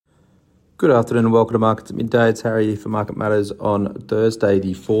Good afternoon and welcome to Markets at Midday. It's Harry for Market Matters on Thursday,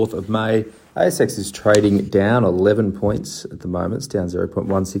 the 4th of May. ASX is trading down 11 points at the moment. It's down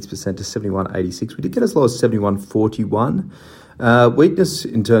 0.16% to 71.86. We did get as low as 71.41. Weakness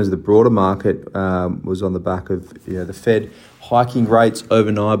in terms of the broader market was on the back of the Fed hiking rates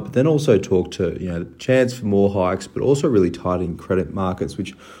overnight, but then also talked to the chance for more hikes, but also really tightening credit markets,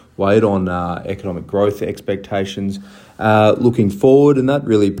 which weighed on economic growth expectations looking forward, and that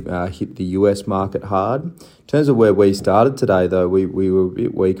really hit the US market hard. In terms of where we started today, though, we were a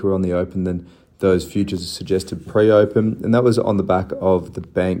bit weaker on the open than those futures suggested pre-open, and that was on the back of the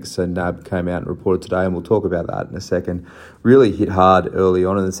banks. And NAB came out and reported today, and we'll talk about that in a second. Really hit hard early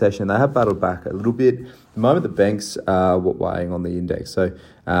on in the session. They have battled back a little bit. At the moment, the banks are weighing on the index. So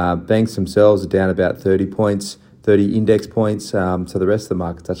banks themselves are down about 30 points, 30 index points. So the rest of the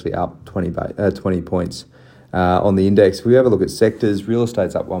market's actually up 20 points on the index. If we have a look at sectors, real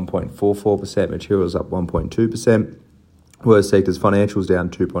estate's up 1.44%, materials up 1.2%. Worst sectors, financials down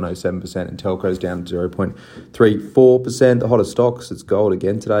 2.07% and telcos down 0.34%. The hottest stocks, it's gold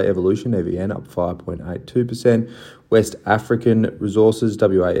again today, Evolution, EVN up 5.82%. West African Resources,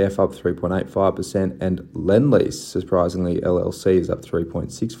 WAF up 3.85%. And Lendlease, surprisingly, LLC is up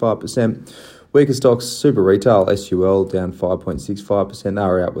 3.65%. Weaker stocks, Super Retail, SUL down 5.65%. They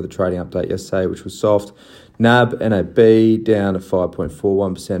were out with a trading update yesterday, which was soft. NAB, NAB down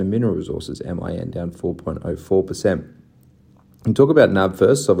 5.41%. And Mineral Resources, MIN down 4.04%. And talk about NAB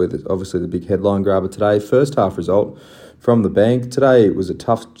first, obviously the big headline grabber today. First half result from the bank. Today it was a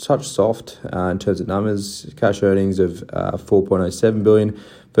touch soft in terms of numbers. Cash earnings of 4.07 billion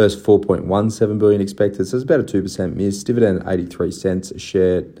versus 4.17 billion expected. So it's about a 2% miss. Dividend at 83 cents a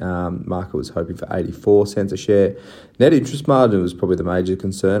share. Market was hoping for 84 cents a share. Net interest margin was probably the major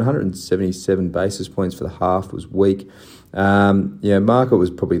concern. 177 basis points for the half was weak. Market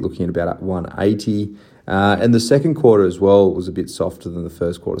was probably looking at about 180. And the second quarter as well was a bit softer than the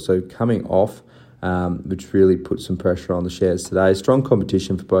first quarter. So coming off, which really put some pressure on the shares today. Strong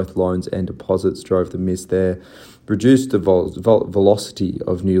competition for both loans and deposits drove the miss there. Reduced the velocity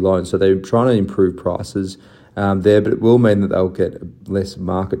of new loans. So they're trying to improve prices there, but it will mean that they'll get less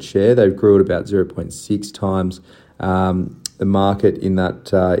market share. They grew at about 0.6 times the market in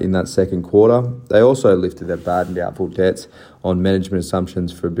that second quarter. They also lifted their bad and doubtful debts on management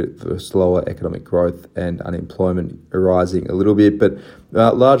assumptions for a bit for slower economic growth and unemployment rising a little bit, but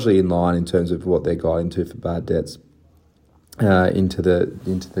largely in line in terms of what they're guiding to for bad debts into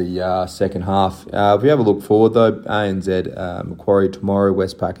the second half. If we have a look forward though, ANZ, Macquarie tomorrow,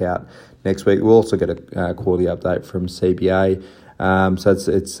 Westpac out next week. We'll also get a quarterly update from CBA.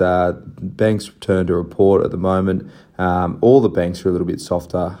 So it's banks return to report at the moment. All the banks are a little bit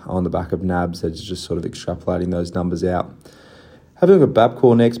softer on the back of NABs. They're just sort of extrapolating those numbers out. Having a look at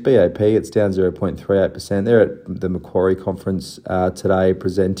Bapcor next, BAP, it's down 0.38%. They're at the Macquarie conference today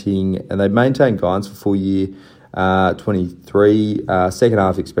presenting, and they maintain guidance for full year 23. Second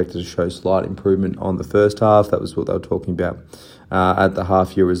half expected to show slight improvement on the first half. That was what they were talking about at the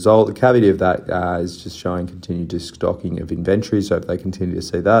half-year result. The caveat of that is just showing continued destocking of inventory. So if they continue to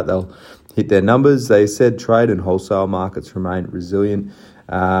see that, they'll hit their numbers. They said trade and wholesale markets remain resilient.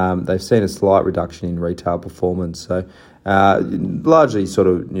 They've seen a slight reduction in retail performance. So largely sort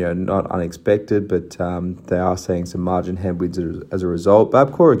of not unexpected, but they are seeing some margin headwinds as a result.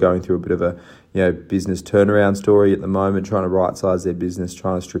 Bapcor are going through a bit of a business turnaround story at the moment, trying to right-size their business,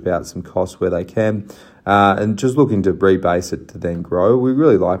 trying to strip out some costs where they can, and just looking to rebase it to then grow. We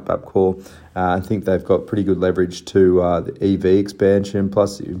really like Bapcor. I think they've got pretty good leverage to the EV expansion,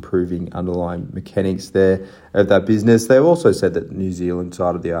 plus improving underlying mechanics there of that business. They've also said that the New Zealand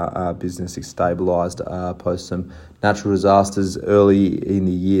side of the business is stabilised post some natural disasters early in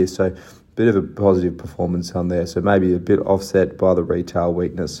the year. So a bit of a positive performance on there. So maybe a bit offset by the retail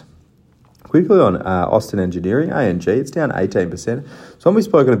weakness. Quickly on Austin Engineering, ANG, it's down 18%. So we've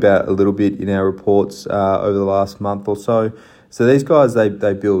spoken about a little bit in our reports over the last month or so. So these guys, they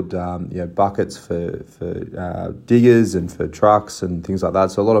build buckets for diggers and for trucks and things like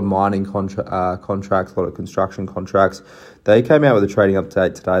that. So a lot of mining contracts, a lot of construction contracts. They came out with a trading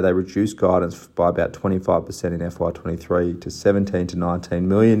update today. They reduced guidance by about 25% in FY23 to 17 to 19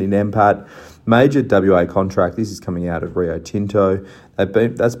 million in NPAT. Major WA contract, this is coming out of Rio Tinto.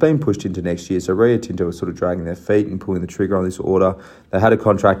 That's been pushed into next year. So Rio Tinto was sort of dragging their feet and pulling the trigger on this order. They had a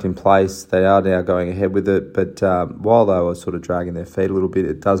contract in place. They are now going ahead with it. But while they were sort of dragging their feet a little bit,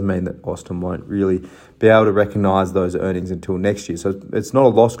 it does mean that Austin won't really be able to recognise those earnings until next year. So it's not a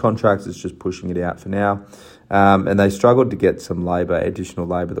lost contract. It's just pushing it out for now. And they struggled to get some additional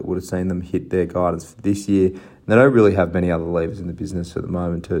labour that would have seen them hit their guidance for this year. They don't really have many other levers in the business at the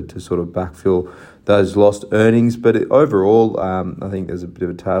moment to sort of backfill those lost earnings. But overall, I think there's a bit of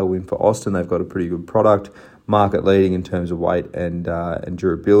a tailwind for Austin. They've got a pretty good product, market leading in terms of weight and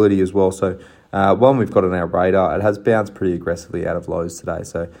durability as well. So one we've got on our radar. It has bounced pretty aggressively out of lows today.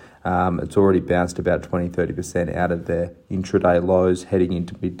 So it's already bounced about 20-30% out of their intraday lows heading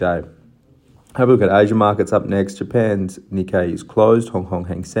into midday. Have a look at Asian markets up next. Japan's Nikkei is closed. Hong Kong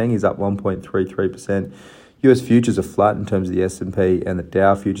Hang Seng is up 1.33%. US futures are flat in terms of the S&P and the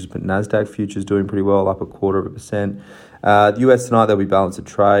Dow futures, but NASDAQ futures doing pretty well, up 0.25%. The US tonight, there'll be balance of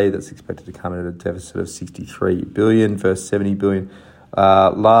trade that's expected to come in at a deficit of 63 billion versus 70 billion.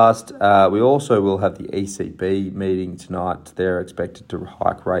 We also will have the ECB meeting tonight. They're expected to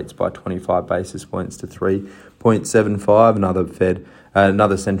hike rates by 25 basis points to 3.75.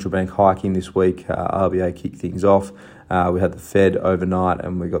 Another central bank hiking this week. RBA kicked things off. We had the Fed overnight,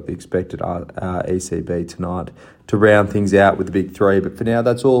 and we got the expected ECB tonight to round things out with the big three. But for now,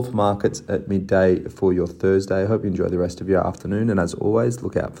 that's all for markets at midday for your Thursday. I hope you enjoy the rest of your afternoon. And as always,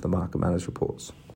 look out for the Market Matters reports.